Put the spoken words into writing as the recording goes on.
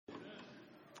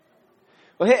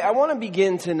Well, hey, I want to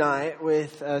begin tonight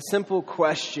with a simple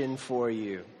question for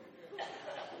you.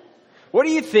 What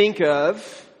do you think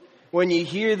of when you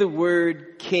hear the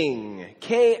word king?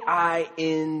 K-I-N-G.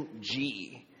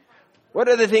 What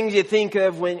are the things you think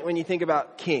of when you think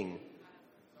about king?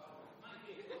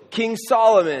 King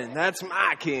Solomon, that's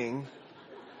my king.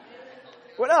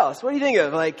 What else? What do you think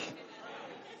of?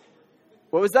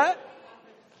 What was that?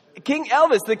 King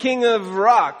Elvis, the king of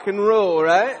rock and roll,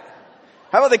 right?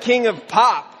 How about the king of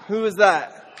pop? Who was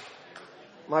that?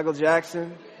 Michael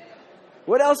Jackson.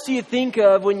 What else do you think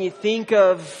of when you think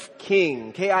of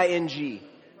king? K-I-N-G.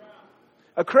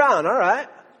 A crown, all right.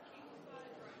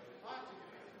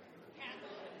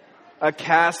 A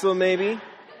castle, maybe.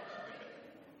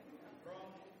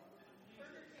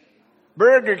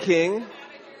 Burger King.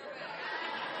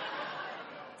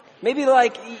 Maybe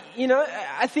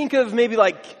I think of maybe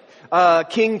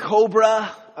King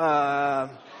Cobra,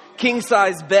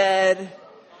 king-size bed,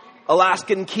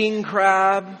 Alaskan king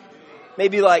crab,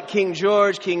 maybe like King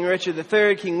George, King Richard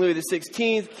III, King Louis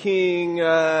XVI, King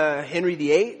Henry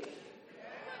VIII.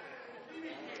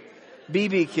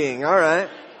 BB King, all right.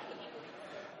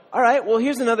 All right, well,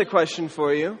 here's another question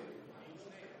for you.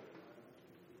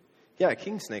 Yeah,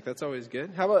 king snake, that's always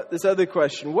good. How about this other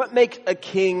question? What makes a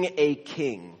king a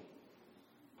king?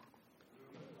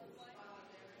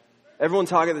 Everyone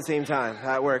talk at the same time.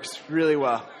 That works really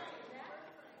well.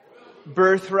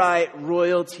 Birthright,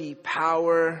 royalty,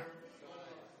 power,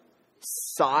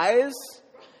 size.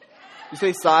 You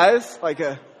say size? I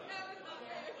guess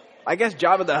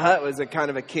Jabba the Hutt was a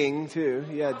kind of a king too.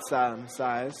 He had some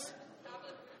size.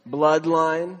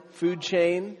 Bloodline, food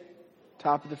chain,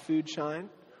 top of the food chain.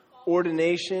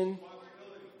 Ordination.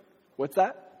 What's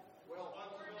that?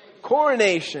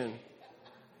 Coronation.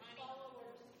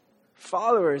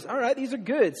 Followers. All right, these are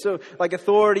good. So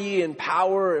authority and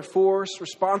power, force,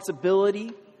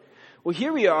 responsibility. Well,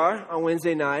 here we are on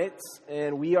Wednesday nights,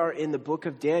 and we are in the book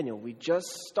of Daniel. We just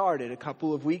started a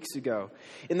couple of weeks ago.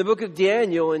 In the book of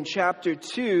Daniel, in chapter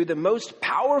 2, the most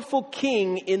powerful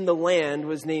king in the land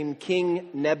was named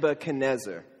King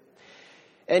Nebuchadnezzar.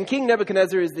 And King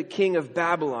Nebuchadnezzar is the king of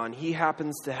Babylon. He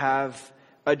happens to have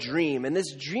a dream. And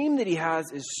this dream that he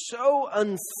has is so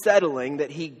unsettling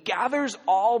that he gathers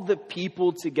all the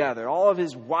people together, all of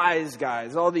his wise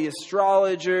guys, all the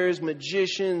astrologers,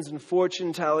 magicians, and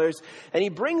fortune tellers, and he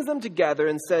brings them together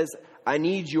and says, I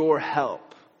need your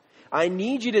help. I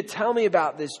need you to tell me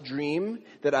about this dream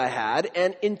that I had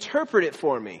and interpret it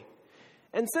for me.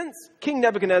 And since King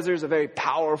Nebuchadnezzar is a very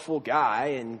powerful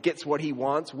guy and gets what he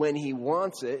wants when he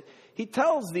wants it, he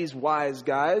tells these wise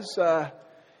guys,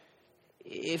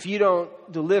 if you don't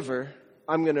deliver,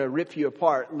 I'm going to rip you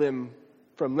apart limb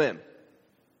from limb.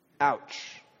 Ouch,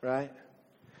 right?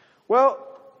 Well,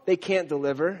 they can't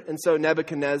deliver. And so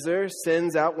Nebuchadnezzar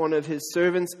sends out one of his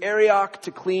servants, Arioch,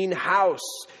 to clean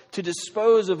house, to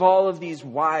dispose of all of these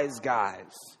wise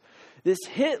guys. This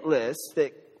hit list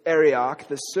that Arioch,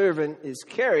 the servant, is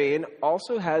carrying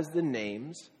also has the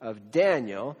names of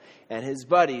Daniel and his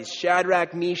buddies,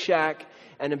 Shadrach, Meshach,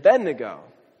 and Abednego.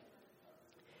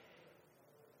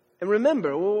 And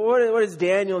remember, what is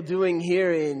Daniel doing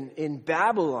here in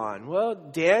Babylon? Well,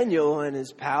 Daniel and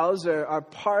his pals are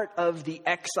part of the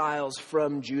exiles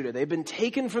from Judah. They've been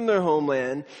taken from their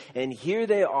homeland, and here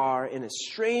they are in a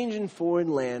strange and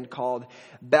foreign land called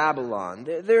Babylon.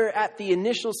 They're at the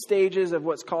initial stages of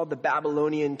what's called the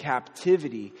Babylonian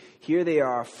captivity. Here they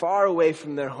are, far away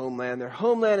from their homeland. Their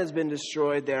homeland has been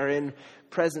destroyed. They're in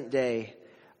present-day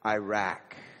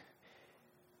Iraq.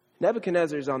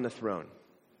 Nebuchadnezzar is on the throne.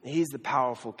 He's the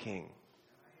powerful king.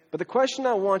 But the question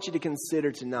I want you to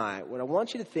consider tonight, what I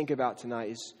want you to think about tonight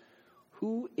is,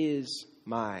 who is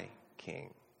my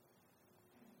king?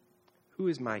 Who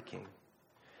is my king?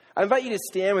 I invite you to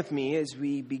stand with me as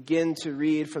we begin to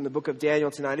read from the book of Daniel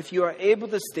tonight. If you are able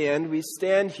to stand, we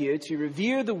stand here to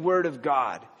revere the word of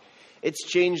God. It's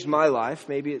changed my life.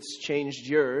 Maybe it's changed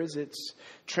yours. It's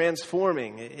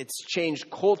transforming. It's changed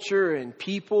culture and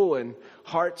people and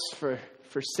hearts for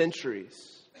centuries.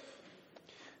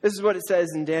 This is what it says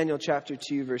in Daniel chapter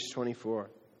 2, verse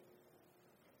 24.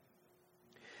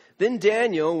 Then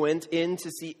Daniel went in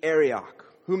to see Arioch,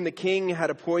 whom the king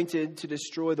had appointed to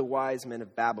destroy the wise men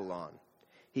of Babylon.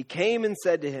 He came and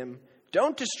said to him,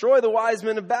 Don't destroy the wise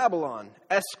men of Babylon.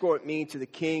 Escort me to the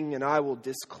king, and I will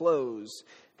disclose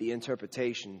the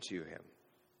interpretation to him.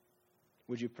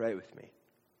 Would you pray with me?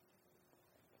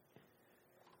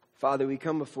 Father, we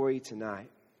come before you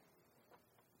tonight.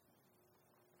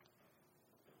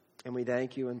 And we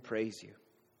thank you and praise you.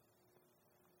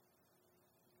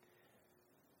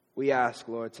 We ask,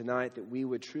 Lord, tonight that we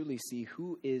would truly see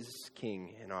who is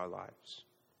king in our lives.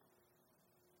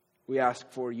 We ask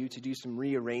for you to do some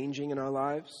rearranging in our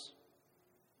lives,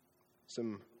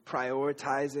 some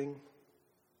prioritizing,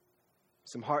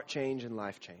 some heart change and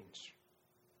life change.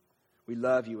 We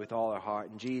love you with all our heart.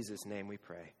 In Jesus' name we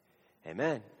pray.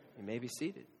 Amen. You may be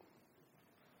seated.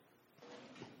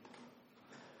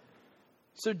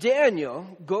 So Daniel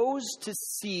goes to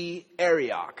see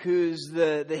Arioch, who's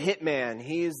the hitman.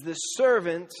 He is the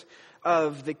servant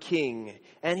of the king.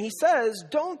 And he says,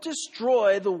 don't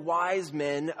destroy the wise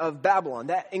men of Babylon.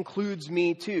 That includes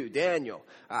me too, Daniel.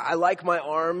 I like my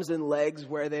arms and legs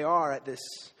where they are at this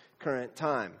current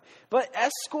time. But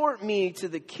escort me to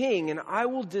the king, and I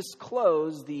will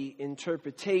disclose the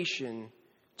interpretation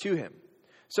to him.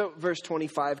 So verse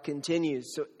 25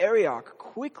 continues. So Arioch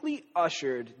quickly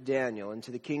ushered Daniel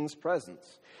into the king's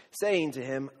presence, saying to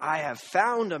him, I have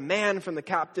found a man from the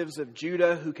captives of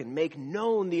Judah who can make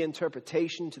known the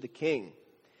interpretation to the king.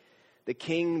 The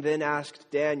king then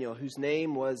asked Daniel, whose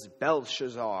name was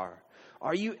Belshazzar,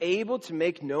 are you able to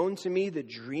make known to me the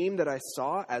dream that I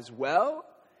saw as well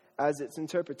as its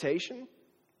interpretation?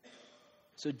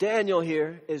 So Daniel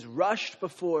here is rushed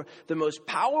before the most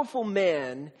powerful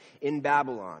man in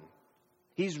Babylon.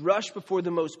 He's rushed before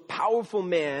the most powerful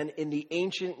man in the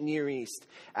ancient Near East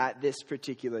at this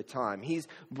particular time. He's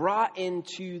brought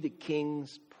into the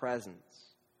king's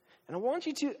presence. And I want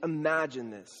you to imagine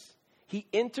this. He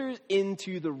enters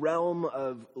into the realm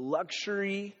of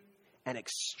luxury and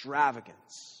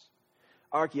extravagance.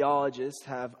 Archaeologists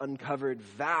have uncovered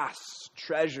vast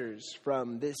treasures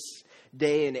from this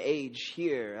day and age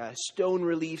here. Stone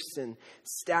reliefs and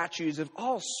statues of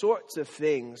all sorts of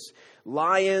things.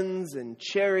 Lions and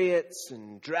chariots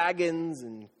and dragons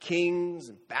and kings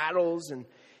and battles. And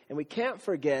we can't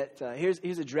forget,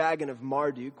 here's a dragon of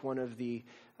Marduk, one of the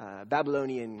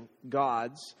Babylonian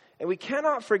gods. And we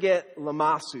cannot forget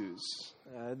Lamassus.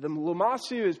 The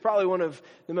Lamassu is probably one of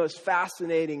the most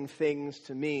fascinating things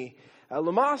to me.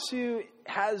 Lamassu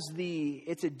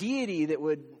it's a deity that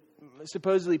would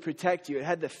supposedly protect you. It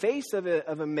had the face of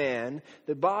a man,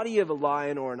 the body of a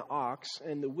lion or an ox,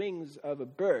 and the wings of a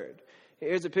bird.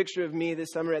 Here's a picture of me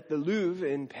this summer at the Louvre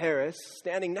in Paris,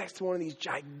 standing next to one of these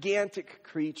gigantic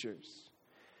creatures.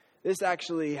 This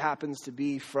actually happens to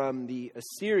be from the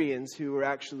Assyrians, who were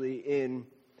actually in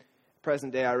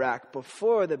present-day Iraq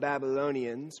before the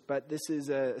Babylonians, but this is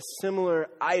a similar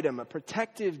item, a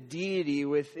protective deity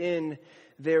within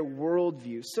their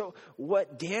worldview. So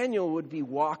what Daniel would be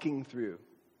walking through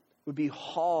would be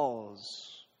halls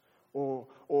or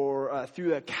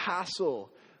through a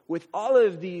castle with all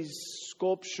of these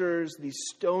sculptures, these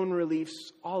stone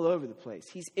reliefs all over the place.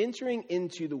 He's entering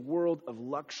into the world of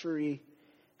luxury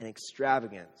and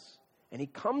extravagance. And he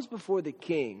comes before the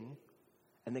king,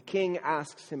 and the king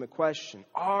asks him a question.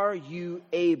 Are you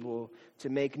able to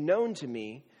make known to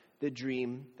me the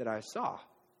dream that I saw,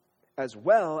 as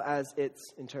well as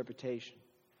its interpretation?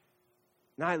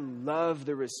 And I love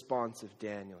the response of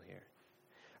Daniel here.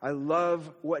 I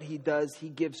love what he does. He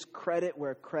gives credit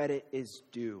where credit is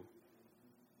due.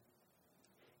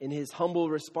 In his humble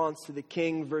response to the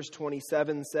king, verse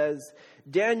 27 says,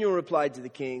 Daniel replied to the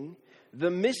king, the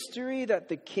mystery that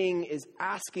the king is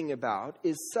asking about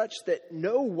is such that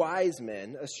no wise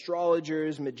men,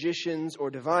 astrologers, magicians,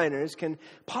 or diviners can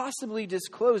possibly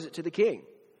disclose it to the king.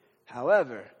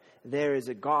 However, there is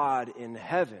a God in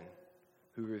heaven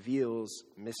who reveals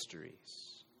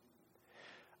mysteries.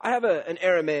 I have an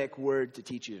Aramaic word to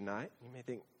teach you tonight. You may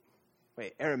think,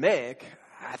 wait, Aramaic?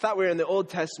 I thought we were in the Old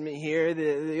Testament here.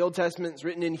 The Old Testament is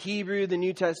written in Hebrew. The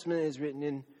New Testament is written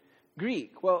in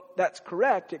Greek. Well, that's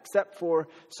correct, except for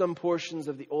some portions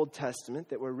of the Old Testament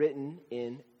that were written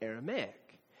in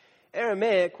Aramaic.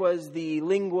 Aramaic was the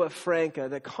lingua franca,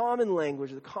 the common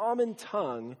language, the common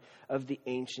tongue of the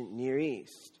ancient Near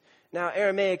East. Now,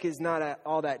 Aramaic is not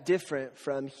all that different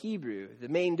from Hebrew. The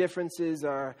main differences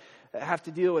have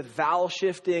to deal with vowel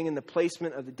shifting and the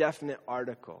placement of the definite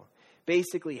article.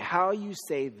 Basically, how you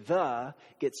say the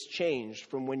gets changed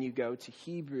from when you go to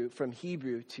Hebrew, from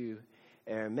Hebrew to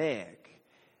Aramaic.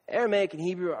 Aramaic and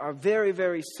Hebrew are very,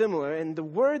 very similar, and the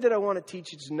word that I want to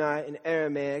teach you tonight in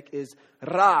Aramaic is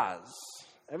raz.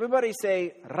 Everybody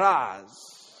say raz.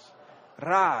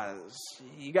 Raz.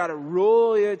 You got to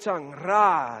roll your tongue.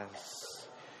 Raz.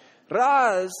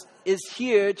 Raz is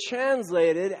here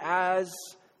translated as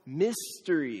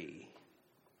mystery.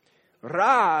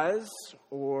 Raz,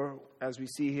 or as we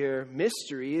see here,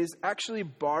 mystery, is actually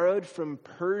borrowed from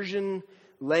Persian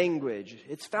language.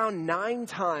 It's found 9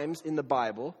 times in the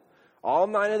Bible. All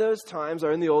 9 of those times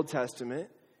are in the Old Testament,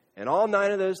 and all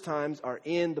 9 of those times are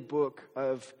in the book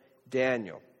of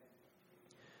Daniel.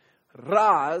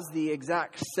 Raz, the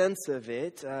exact sense of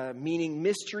it, meaning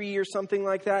mystery or something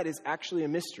like that, is actually a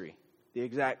mystery. The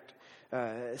exact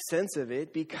sense of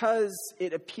it, because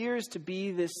it appears to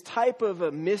be this type of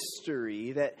a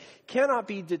mystery that cannot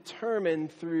be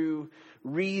determined through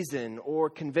reason or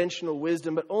conventional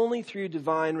wisdom, but only through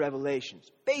divine revelations.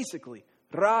 Basically,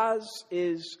 Raz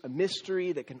is a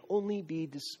mystery that can only be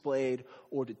displayed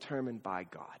or determined by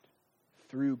God,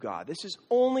 through God. This is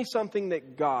only something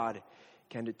that God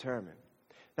can determine.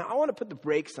 Now, I want to put the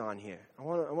brakes on here. I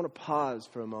want to pause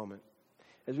for a moment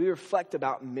as we reflect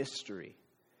about mystery.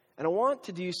 And I want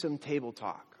to do some table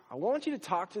talk. I want you to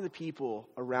talk to the people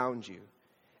around you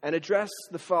and address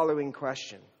the following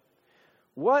question.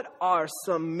 What are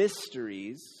some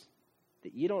mysteries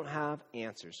that you don't have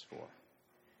answers for?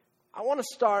 I want to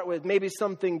start with maybe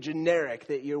something generic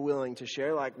that you're willing to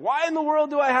share, like, why in the world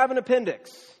do I have an appendix?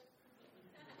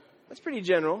 That's pretty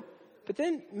general. But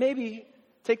then maybe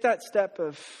take that step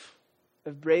of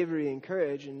bravery and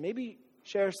courage and maybe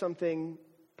share something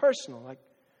personal, like,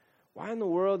 why in the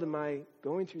world am I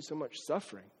going through so much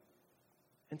suffering?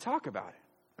 And talk about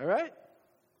it. All right?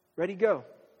 Ready, go.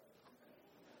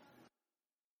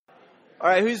 All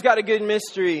right, who's got a good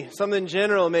mystery? Something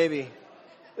general, maybe,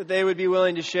 that they would be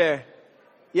willing to share.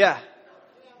 Yeah.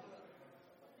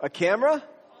 A camera?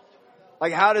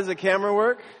 Like, how does a camera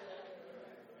work?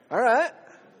 All right.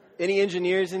 Any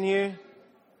engineers in here?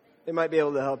 They might be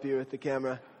able to help you with the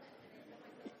camera.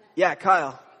 Yeah,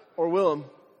 Kyle or Willem.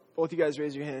 Both you guys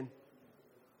raise your hand.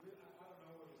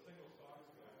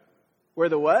 Where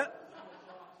the what?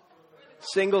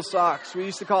 Single socks. We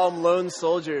used to call them lone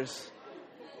soldiers.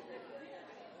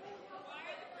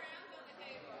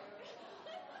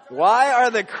 Why are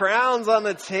the crowns on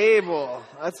the table?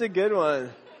 That's a good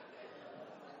one.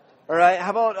 All right, how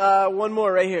about one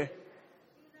more right here?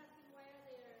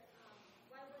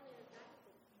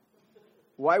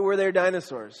 Why were there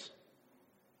dinosaurs?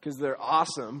 Because they're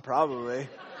awesome, probably.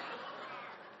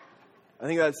 I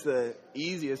think that's the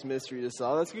easiest mystery to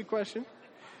solve. That's a good question.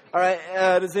 All right,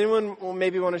 does anyone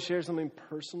maybe want to share something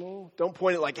personal? Don't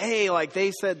point it like, hey, like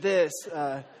they said this.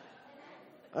 I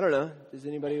don't know. Does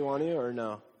anybody want to or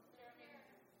no?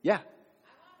 Yeah.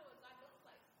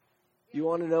 You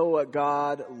want to know what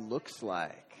God looks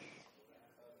like?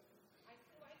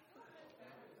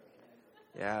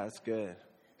 Yeah, that's good.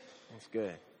 That's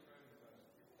good.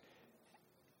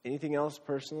 Anything else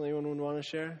personally anyone would want to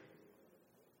share?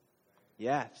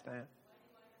 Yeah, Stan.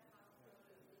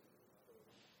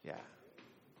 Yeah.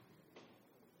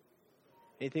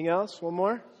 Anything else? One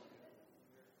more?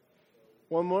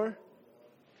 One more?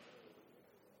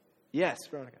 Yes,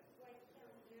 Veronica.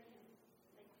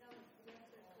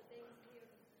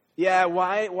 Yeah,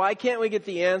 why can't we get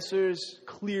the answers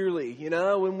clearly,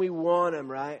 when we want them,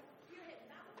 right?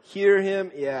 Hear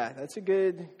him. Yeah, that's a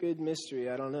good mystery.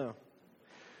 I don't know.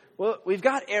 Well, we've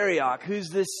got Arioch, who's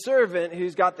this servant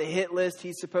who's got the hit list.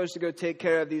 He's supposed to go take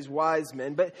care of these wise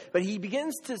men. But he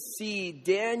begins to see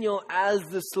Daniel as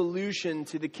the solution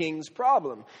to the king's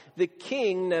problem. The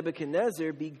king,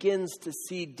 Nebuchadnezzar, begins to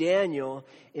see Daniel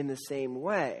in the same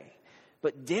way.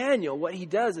 But Daniel, what he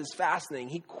does is fascinating.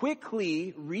 He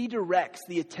quickly redirects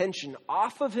the attention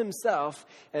off of himself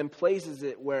and places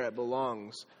it where it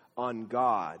belongs, on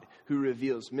God, who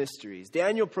reveals mysteries.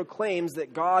 Daniel proclaims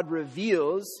that God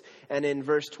reveals, and in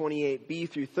verse 28b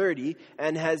through 30,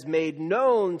 and has made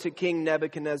known to King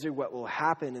Nebuchadnezzar what will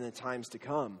happen in the times to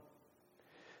come.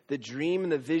 The dream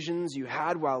and the visions you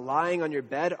had while lying on your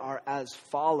bed are as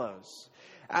follows.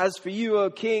 As for you, O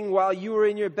king, while you were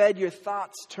in your bed, your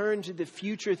thoughts turned to the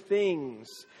future things.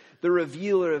 The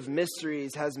revealer of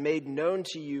mysteries has made known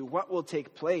to you what will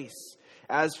take place.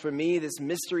 As for me, this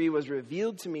mystery was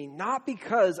revealed to me not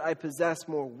because I possess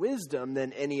more wisdom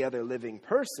than any other living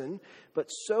person, but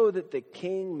so that the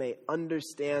king may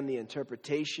understand the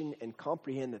interpretation and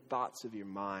comprehend the thoughts of your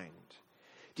mind.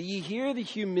 Do you hear the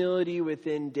humility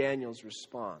within Daniel's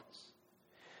response?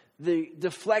 The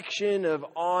deflection of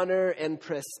honor and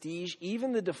prestige,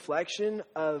 even the deflection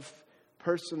of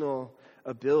personal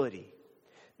ability.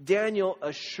 Daniel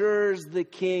assures the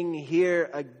king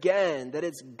here again that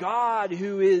it's God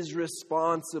who is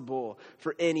responsible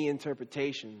for any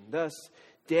interpretation. Thus,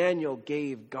 Daniel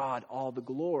gave God all the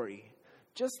glory.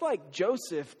 Just like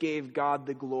Joseph gave God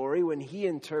the glory when he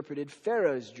interpreted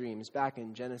Pharaoh's dreams back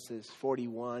in Genesis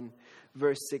 41,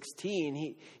 verse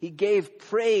 16. He gave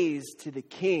praise to the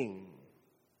king,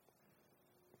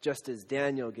 just as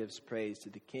Daniel gives praise to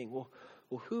the king. Well,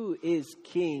 who is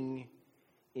king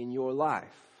in your life?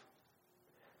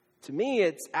 To me,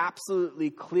 it's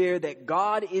absolutely clear that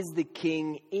God is the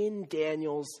king in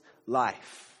Daniel's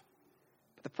life.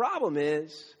 But the problem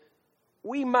is,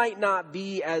 we might not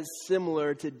be as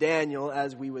similar to Daniel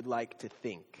as we would like to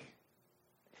think.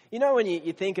 You know, when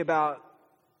you think about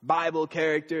Bible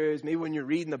characters, maybe when you're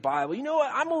reading the Bible, you know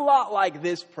what? I'm a lot like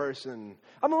this person.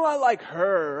 I'm a lot like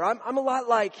her. I'm a lot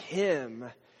like him.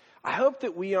 I hope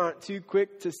that we aren't too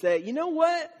quick to say, you know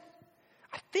what?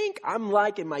 I think I'm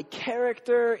like in my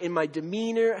character, in my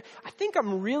demeanor, I think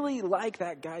I'm really like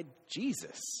that guy,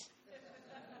 Jesus.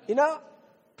 You know?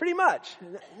 Pretty much.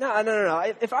 No.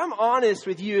 If I'm honest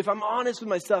with you, if I'm honest with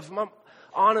myself, if I'm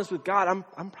honest with God,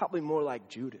 I'm probably more like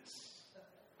Judas.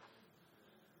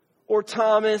 Or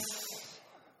Thomas,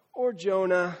 or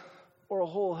Jonah, or a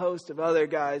whole host of other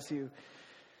guys who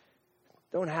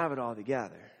don't have it all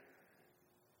together.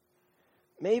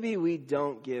 Maybe we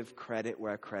don't give credit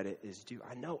where credit is due.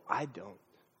 I know I don't.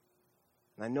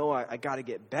 And I know I got to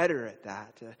get better at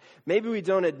that. Maybe we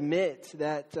don't admit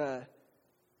that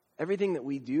everything that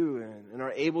we do and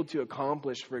are able to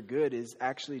accomplish for good is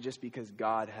actually just because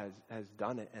God has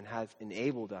done it and has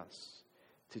enabled us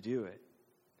to do it.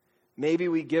 Maybe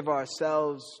we give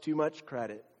ourselves too much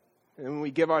credit. And we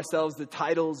give ourselves the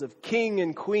titles of king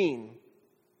and queen.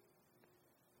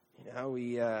 You know,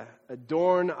 we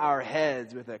adorn our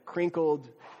heads with a crinkled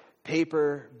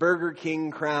paper Burger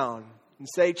King crown and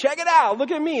say, check it out, look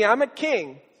at me, I'm a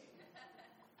king.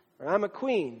 Or I'm a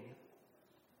queen.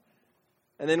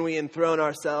 And then we enthrone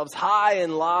ourselves high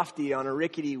and lofty on a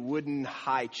rickety wooden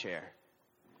high chair.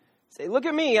 Say, look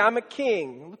at me, I'm a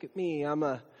king. Look at me, I'm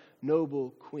a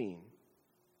noble queen.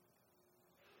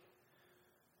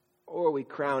 Or we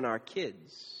crown our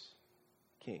kids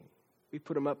king. We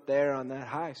put them up there on that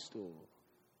high stool.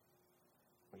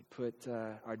 We put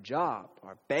our job,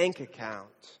 our bank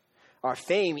account, our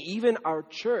fame, even our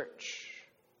church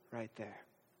right there.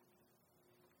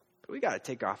 But we got to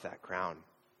take off that crown.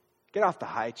 Get off the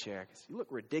high chair because you look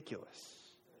ridiculous.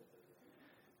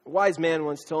 A wise man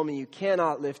once told me you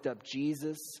cannot lift up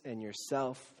Jesus and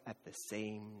yourself at the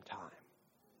same time.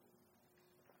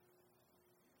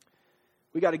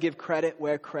 We got to give credit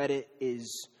where credit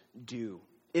is due.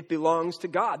 It belongs to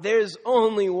God. There's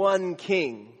only one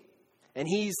king, and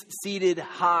he's seated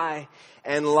high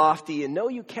and lofty. And no,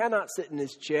 you cannot sit in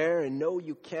his chair, and no,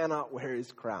 you cannot wear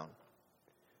his crown.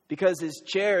 Because his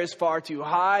chair is far too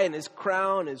high, and his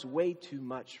crown is way too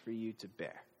much for you to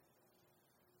bear.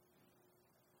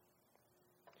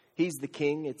 He's the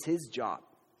king. It's his job.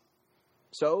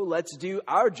 So let's do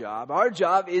our job. Our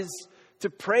job is to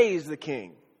praise the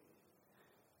king.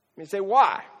 You say,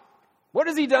 why? What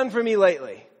has he done for me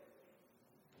lately?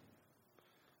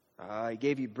 He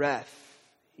gave you breath.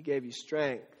 He gave you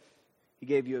strength. He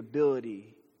gave you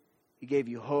ability. He gave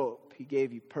you hope. He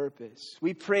gave you purpose.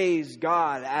 We praise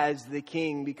God as the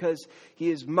King because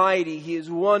he is mighty. He is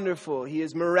wonderful. He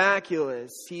is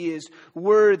miraculous. He is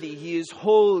worthy. He is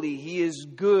holy. He is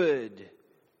good.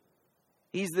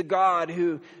 He's the God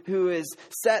who has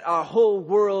set our whole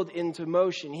world into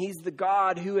motion. He's the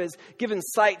God who has given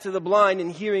sight to the blind and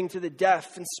hearing to the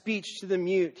deaf and speech to the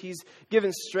mute. He's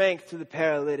given strength to the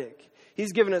paralytic.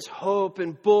 He's given us hope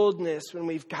and boldness when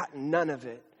we've gotten none of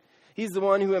it. He's the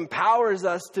one who empowers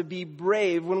us to be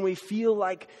brave when we feel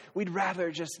like we'd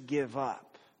rather just give up.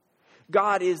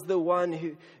 God is the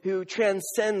one who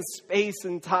transcends space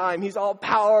and time. He's all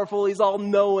powerful. He's all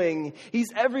knowing. He's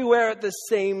everywhere at the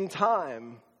same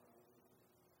time.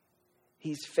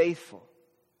 He's faithful.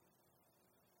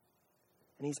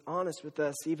 And he's honest with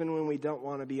us even when we don't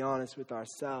want to be honest with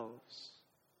ourselves.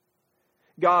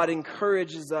 God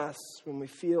encourages us when we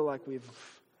feel like we've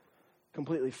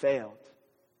completely failed.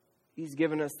 He's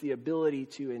given us the ability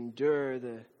to endure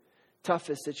the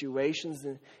toughest situations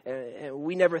and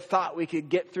we never thought we could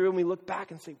get through, and we look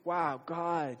back and say, wow,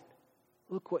 God,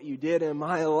 look what you did in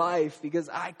my life because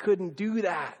I couldn't do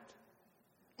that.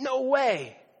 No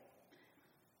way.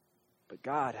 But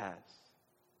God has.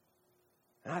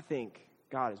 And I think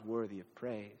God is worthy of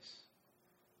praise.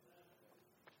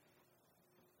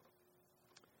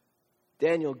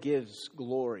 Daniel gives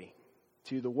glory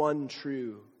to the one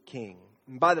true King.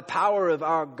 By the power of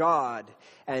our God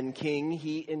and King,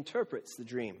 he interprets the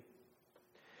dream.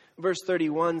 Verse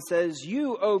 31 says,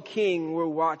 "You, O King, were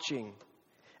watching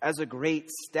as a great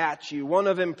statue, one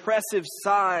of impressive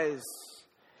size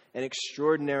and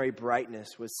extraordinary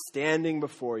brightness, was standing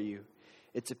before you.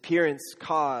 Its appearance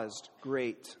caused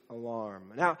great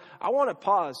alarm." Now, I want to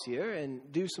pause here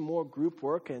and do some more group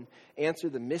work and answer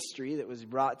the mystery that was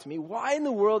brought to me. Why in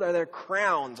the world are there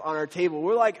crowns on our table?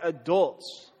 We're like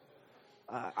adults.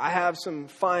 I have some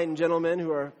fine gentlemen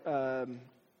who are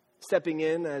stepping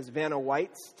in as Vanna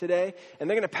Whites today, and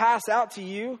they're going to pass out to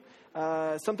you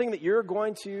something that you're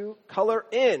going to color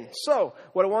in. So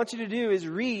what I want you to do is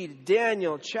read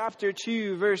Daniel chapter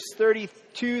 2, verse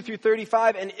 32 through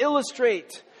 35 and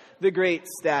illustrate the great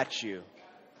statue.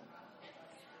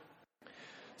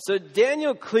 So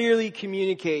Daniel clearly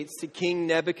communicates to King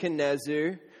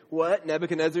Nebuchadnezzar what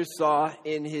Nebuchadnezzar saw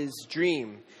in his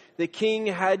dream. The king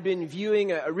had been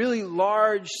viewing a really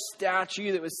large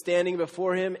statue that was standing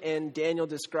before him, and Daniel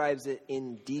describes it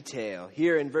in detail.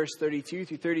 Here in verse 32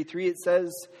 through 33, it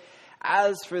says,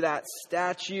 "As for that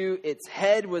statue, its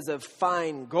head was of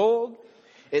fine gold,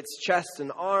 its chest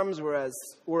and arms were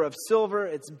of silver,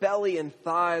 its belly and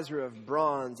thighs were of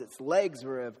bronze, its legs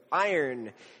were of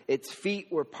iron, its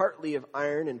feet were partly of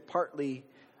iron and partly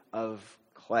of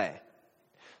clay."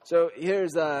 So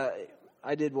here's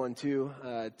I did one too,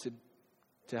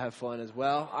 to have fun as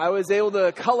well. I was able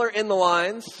to color in the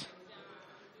lines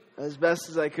as best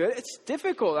as I could. It's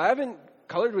difficult. I haven't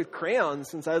colored with crayons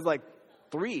since I was like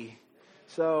 3.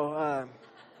 So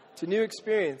it's a new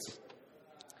experience.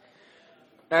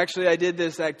 Actually, I did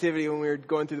this activity when we were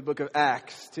going through the book of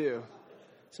Acts too.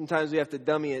 Sometimes we have to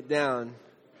dummy it down.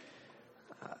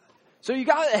 So you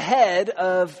got a head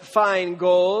of fine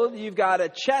gold. You've got a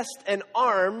chest and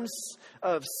arms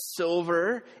of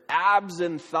silver, abs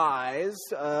and thighs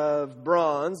of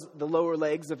bronze, the lower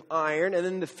legs of iron, and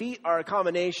then the feet are a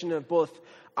combination of both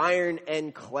iron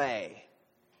and clay.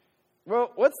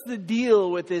 Well, what's the deal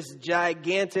with this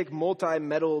gigantic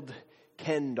multi-metalled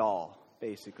Ken doll,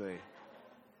 basically?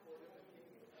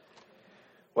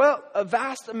 Well, a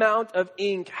vast amount of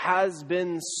ink has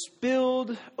been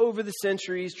spilled over the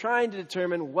centuries trying to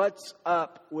determine what's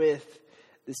up with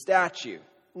the statue.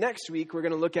 Next week, we're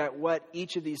going to look at what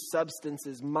each of these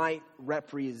substances might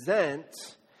represent.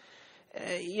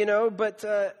 But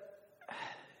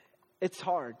it's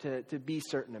hard to be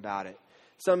certain about it.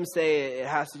 Some say it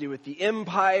has to do with the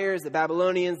empires, the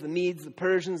Babylonians, the Medes, the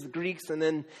Persians, the Greeks, and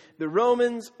then the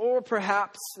Romans. Or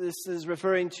perhaps this is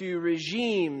referring to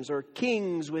regimes or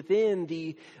kings within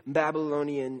the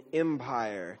Babylonian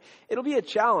Empire. It'll be a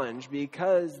challenge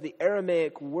because the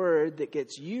Aramaic word that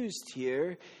gets used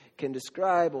here can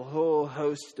describe a whole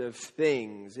host of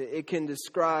things. It can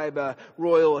describe a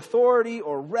royal authority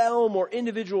or realm or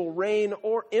individual reign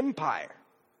or empire.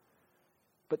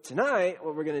 But tonight,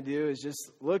 what we're going to do is just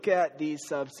look at these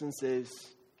substances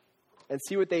and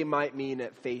see what they might mean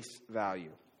at face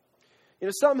value.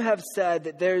 Some have said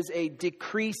that there's a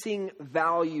decreasing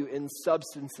value in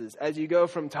substances as you go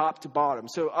from top to bottom.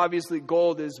 So obviously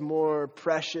gold is more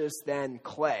precious than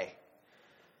clay,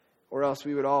 or else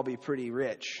we would all be pretty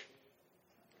rich.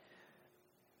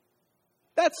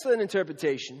 That's an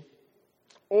interpretation.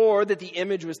 Or that the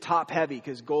image was top heavy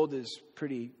because gold is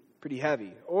pretty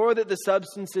heavy. Or that the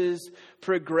substances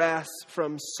progress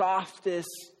from softest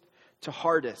to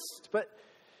hardest. But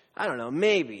I don't know,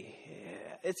 maybe.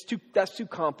 That's too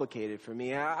complicated for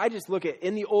me. I just look at,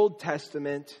 in the Old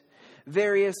Testament,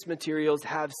 various materials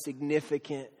have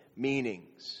significant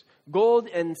meanings. Gold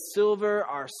and silver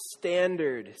are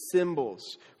standard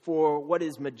symbols for what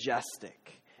is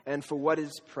majestic and for what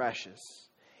is precious.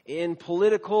 In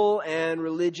political and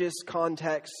religious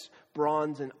contexts,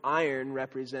 bronze and iron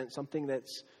represent something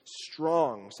that's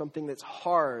strong, something that's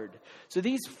hard. So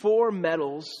these 4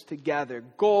 metals together,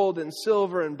 gold and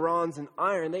silver and bronze and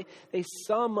iron, they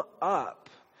sum up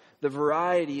the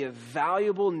variety of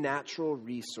valuable natural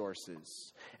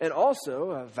resources and also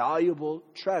a valuable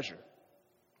treasure.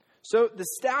 So the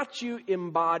statue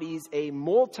embodies a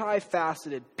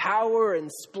multifaceted power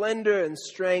and splendor and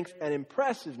strength and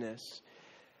impressiveness.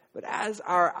 But as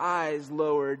our eyes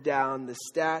lower down the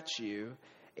statue,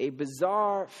 a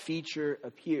bizarre feature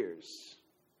appears.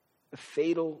 A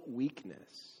fatal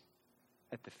weakness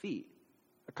at the feet.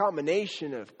 A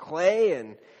combination of clay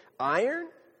and iron.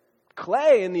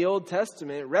 Clay in the Old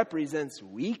Testament represents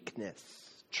weakness,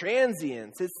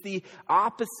 transience. It's the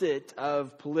opposite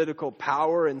of political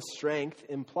power and strength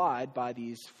implied by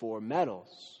these 4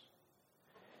 metals.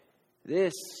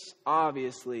 This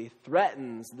obviously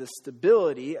threatens the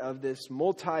stability of this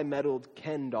multi-metalled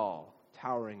Ken doll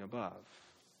towering above.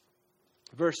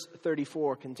 Verse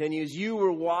 34 continues, "You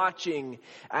were watching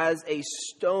as a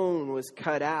stone was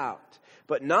cut out,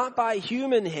 but not by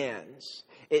human hands.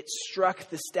 It struck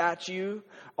the statue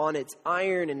on its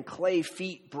iron and clay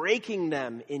feet, breaking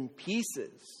them in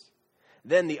pieces.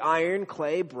 Then the iron,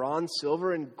 clay, bronze,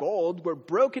 silver, and gold were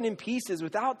broken in pieces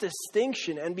without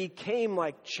distinction and became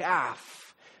like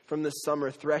chaff from the summer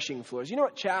threshing floors." You know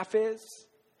what chaff is?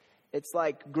 It's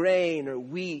like grain or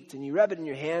wheat, and you rub it in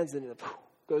your hands and it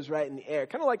goes right in the air.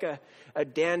 Kind of like a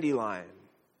dandelion.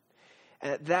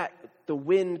 that the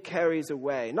wind carries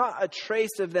away. Not a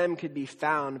trace of them could be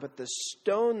found, but the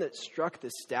stone that struck the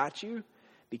statue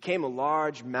became a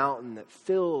large mountain that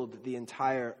filled the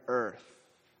entire earth.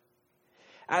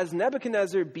 As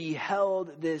Nebuchadnezzar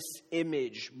beheld this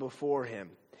image before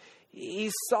him,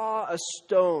 he saw a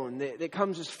stone that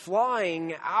comes just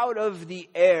flying out of the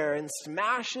air and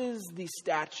smashes the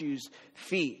statue's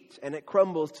feet, and it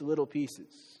crumbles to little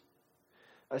pieces.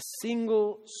 A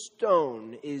single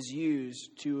stone is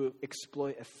used to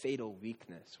exploit a fatal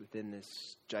weakness within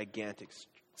this gigantic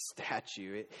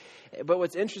statue. But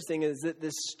what's interesting is that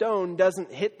this stone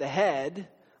doesn't hit the head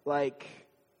like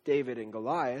David and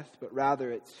Goliath, but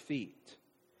rather its feet.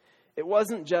 It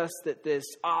wasn't just that this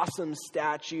awesome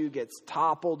statue gets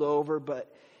toppled over,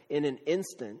 but in an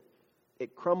instant,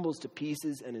 it crumbles to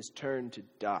pieces and is turned to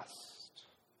dust.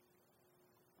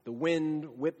 The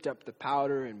wind whipped up the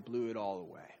powder and blew it all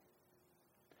away.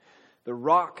 The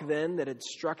rock then that had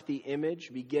struck the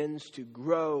image begins to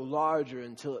grow larger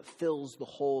until it fills the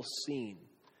whole scene,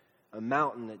 a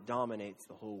mountain that dominates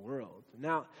the whole world.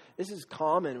 Now, this is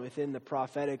common within the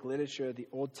prophetic literature of the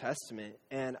Old Testament,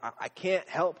 and I can't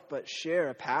help but share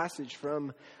a passage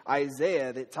from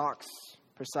Isaiah that talks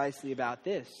precisely about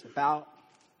this, about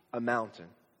a mountain.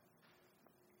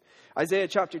 Isaiah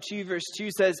chapter 2, verse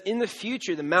 2 says, "In the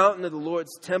future, the mountain of the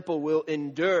Lord's temple will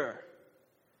endure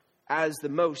as the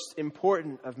most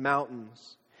important of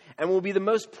mountains, and will be the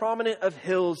most prominent of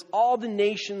hills. All the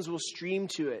nations will stream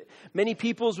to it. Many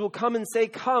peoples will come and say,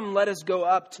 'Come, let us go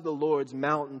up to the Lord's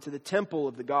mountain, to the temple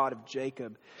of the God of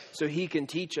Jacob, so he can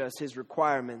teach us his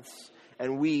requirements,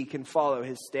 and we can follow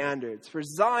his standards. For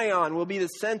Zion will be the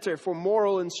center for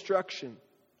moral instruction.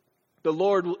 The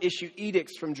Lord will issue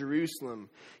edicts from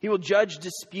Jerusalem. He will judge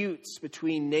disputes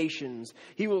between nations.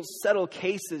 He will settle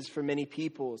cases for many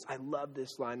peoples." I love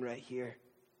this line right here.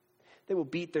 "They will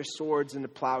beat their swords into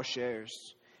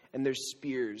plowshares and their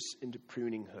spears into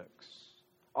pruning hooks."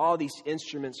 All these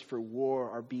instruments for war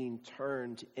are being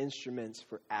turned to instruments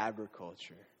for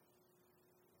agriculture.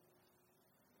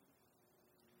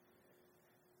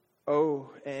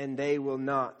 Oh, and they will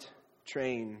not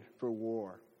train for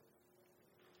war.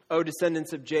 "O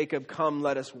descendants of Jacob, come,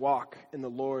 let us walk in the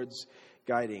Lord's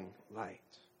guiding light."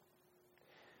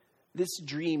 This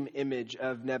dream image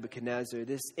of Nebuchadnezzar,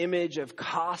 this image of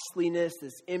costliness,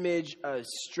 this image of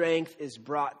strength is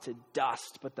brought to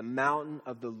dust, but the mountain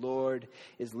of the Lord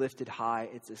is lifted high.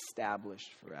 It's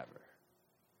established forever.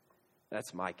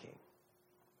 That's my king.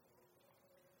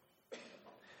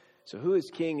 So who is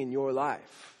king in your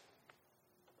life?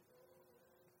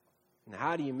 And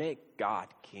how do you make God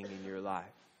king in your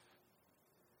life?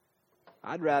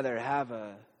 I'd rather have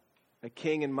a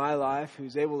king in my life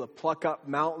who's able to pluck up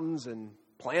mountains and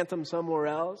plant them somewhere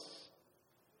else.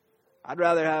 I'd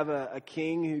rather have a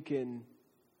king who can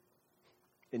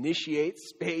initiate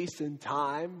space and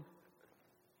time.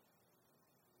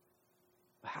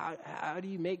 How do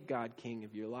you make God king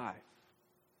of your life?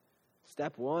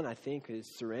 Step one, I think,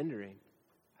 is surrendering.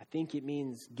 I think it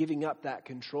means giving up that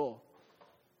control.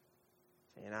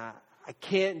 And I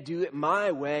can't do it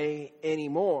my way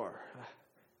anymore.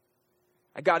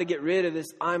 I got to get rid of this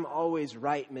 "I'm always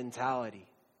right" mentality.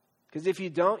 Because if you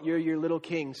don't, you're your little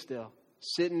king still,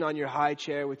 sitting on your high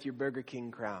chair with your Burger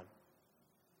King crown.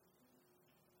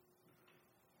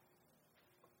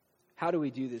 How do we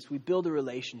do this? We build a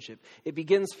relationship. It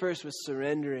begins first with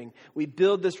surrendering. We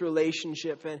build this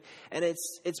relationship, and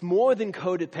it's more than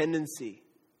codependency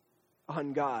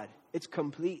on God. It's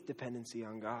complete dependency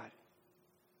on God.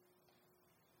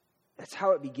 That's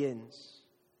how it begins.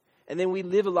 And then we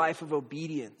live a life of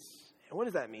obedience. And what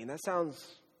does that mean? That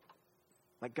sounds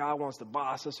like God wants to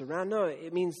boss us around. No,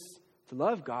 it means to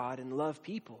love God and love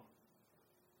people.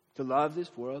 To love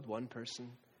this world one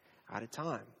person at a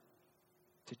time.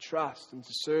 To trust and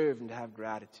to serve and to have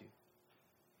gratitude.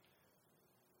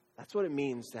 That's what it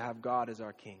means to have God as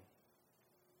our king.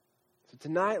 So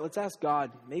tonight, let's ask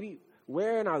God, maybe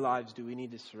where in our lives do we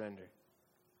need to surrender?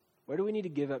 Where do we need to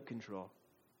give up control?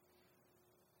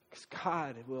 Because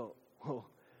God will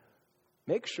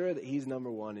make sure that he's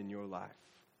number one in your life.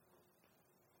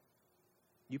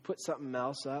 You put something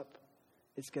else up,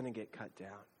 it's going to get cut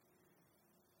down.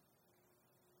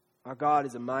 Our God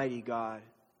is a mighty God.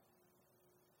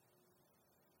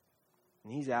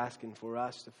 And he's asking for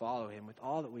us to follow him with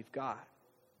all that we've got.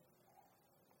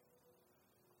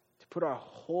 To put our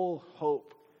whole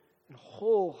hope and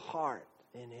whole heart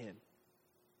in him.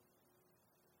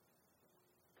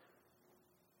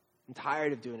 I'm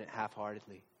tired of doing it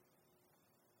half-heartedly.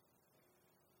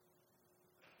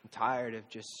 I'm tired of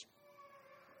just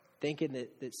thinking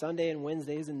that Sunday and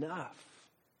Wednesday is enough.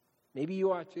 Maybe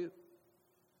you are too.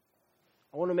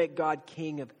 I want to make God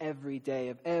king of every day,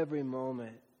 of every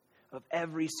moment, of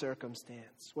every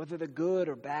circumstance, whether they're good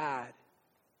or bad.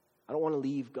 I don't want to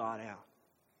leave God out.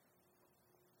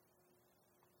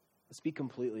 Let's be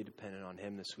completely dependent on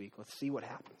him this week. Let's see what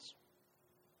happens.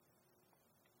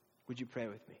 Would you pray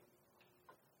with me?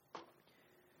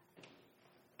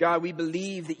 God, we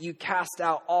believe that you cast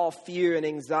out all fear and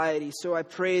anxiety, so I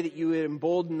pray that you would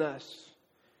embolden us,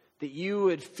 that you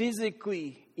would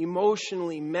physically,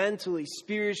 emotionally, mentally,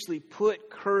 spiritually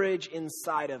put courage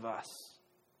inside of us,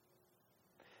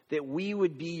 that we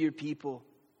would be your people,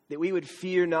 that we would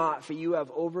fear not, for you have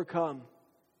overcome.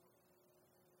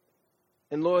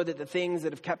 And Lord, that the things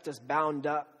that have kept us bound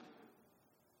up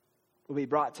will be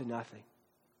brought to nothing.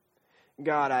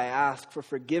 God, I ask for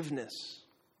forgiveness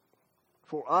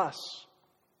for us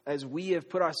as we have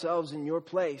put ourselves in your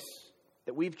place,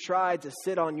 that we've tried to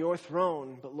sit on your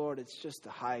throne, but Lord, it's just a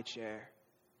high chair.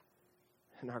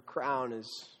 And our crown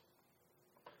is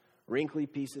a wrinkly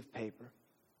piece of paper.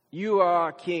 You are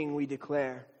our King, we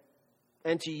declare.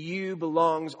 And to you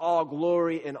belongs all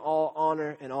glory and all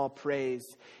honor and all praise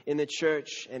in the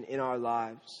church and in our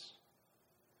lives.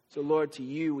 So Lord, to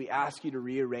you we ask you to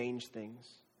rearrange things,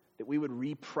 that we would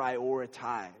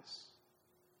reprioritize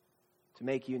to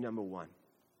make you number one.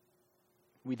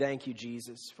 We thank you,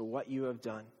 Jesus, for what you have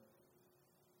done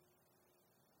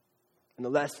and the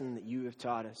lesson that you have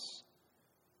taught us.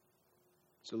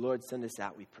 So Lord, send us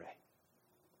out, we pray.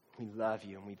 We love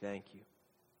you and we thank you.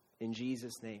 In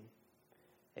Jesus' name.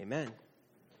 Amen.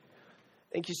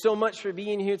 Thank you so much for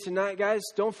being here tonight, guys.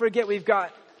 Don't forget, we've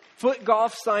got foot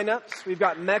golf signups. We've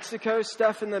got Mexico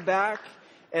stuff in the back.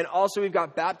 And also we've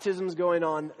got baptisms going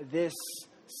on this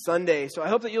Sunday. So I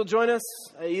hope that you'll join us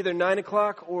either 9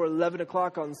 o'clock or 11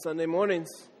 o'clock on Sunday mornings.